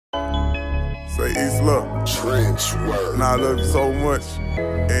Say East Love. Trench work. And I love you so much.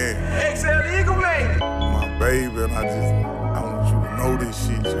 And my baby, and I want you to know this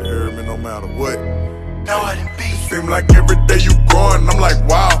shit. You heard me no matter what. No, I didn't beat. Seem like every day you growing, I'm like,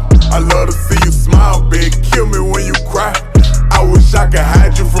 wow. I love to see you smile, big. Kill me when you cry. I wish I could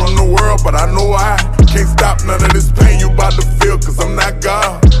hide you from the world, but I know I can't stop none of this pain you bout to feel, cause I'm not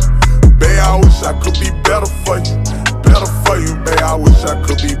God. Babe, I wish I could be better for you. Better for you, babe. I wish I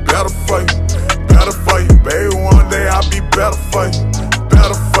could be better for you. Better for you, baby. One day I'll be better for you.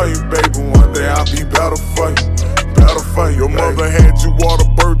 Better for you, baby. One day I'll be better for you. Better for you. Your mother had you water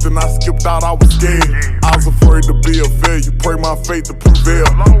birth and I skipped out, I was scared. I was afraid to be a failure. Pray my faith to prevail.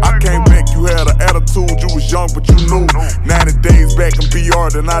 I came back, you had an attitude. You was young, but you knew. 90 days back in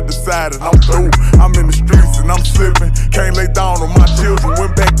PR, then I decided I'm through. I'm in the streets and I'm slipping. Can't lay down on my children.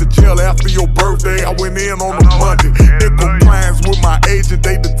 Went back to jail after your birthday. I went in on a Monday. In compliance with my agent,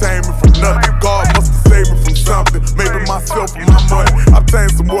 they detained me from nothing. God must have saved me from something. Maybe myself and my money.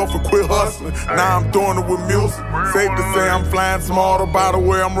 Obtained some wealth and quit hustling. Now I'm doing it with music. Safe to say I'm flying smarter by the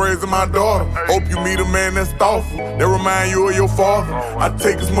way I'm raising my daughter. Hope you meet a man that's thoughtful, that remind you of your father. I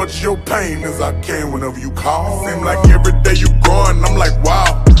take as much of your pain as I can whenever you call. Seem like every day you growing, I'm like,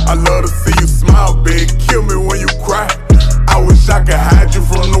 wow. I love to see you smile, big. Kill me when you cry. I wish I could hide you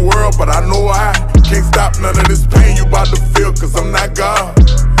from the world, but I know I can't stop none of this pain you bout to feel, cause I'm not God.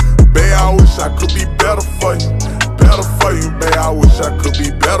 Babe, I wish I could be better for you. Better for you, babe. I wish I could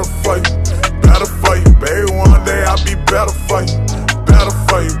be better for you. Better for you, baby. One day I'll be better for you. Better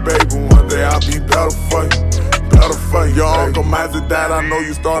for you, baby. One day I'll be better for you. Better for you. Your Uncle Mazzy died, I know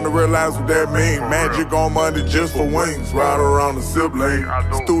you starting to realize what that means. Magic on Monday just for wings. Ride around the sibling.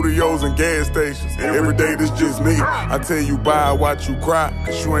 Studios and gas stations. Every day this just me. I tell you bye, watch you cry,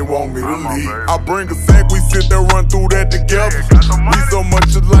 cause you ain't want me to leave. I bring a sack, we sit there, run through that together. We so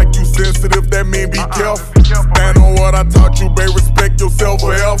much alike, you sensitive, that mean be careful. Stand on what I taught you, babe, respect yourself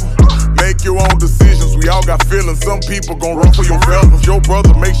forever. Make your own decisions, we all got feelings. Some people gon' ruffle your feathers. Your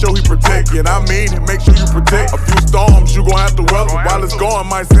brother, make sure he protect you, and I mean it, make sure you protect. A few storms you gon' have to weather. While it's going,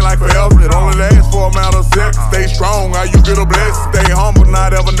 might seem like forever. It only lasts for a matter of seconds. Stay strong, how you get a blessing. Stay humble,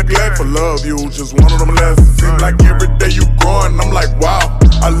 not ever neglect. For love you, just one of them lessons. Seems like every day you growing, I'm like, wow.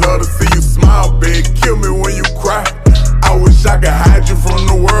 I love to see you smile, big. Kill me when you cry. I wish I could hide you from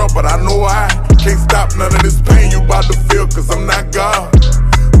the world, but I know I can't stop none of this pain you bout to feel, cause I'm not God.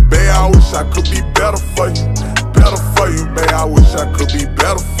 Babe, I wish I could be better for you. Better for you, babe. I wish I could be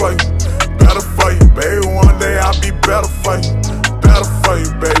better for you. Better for you, baby. One day I'll be better for you. Better for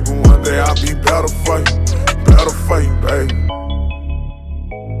you, baby. One day I'll be better for you.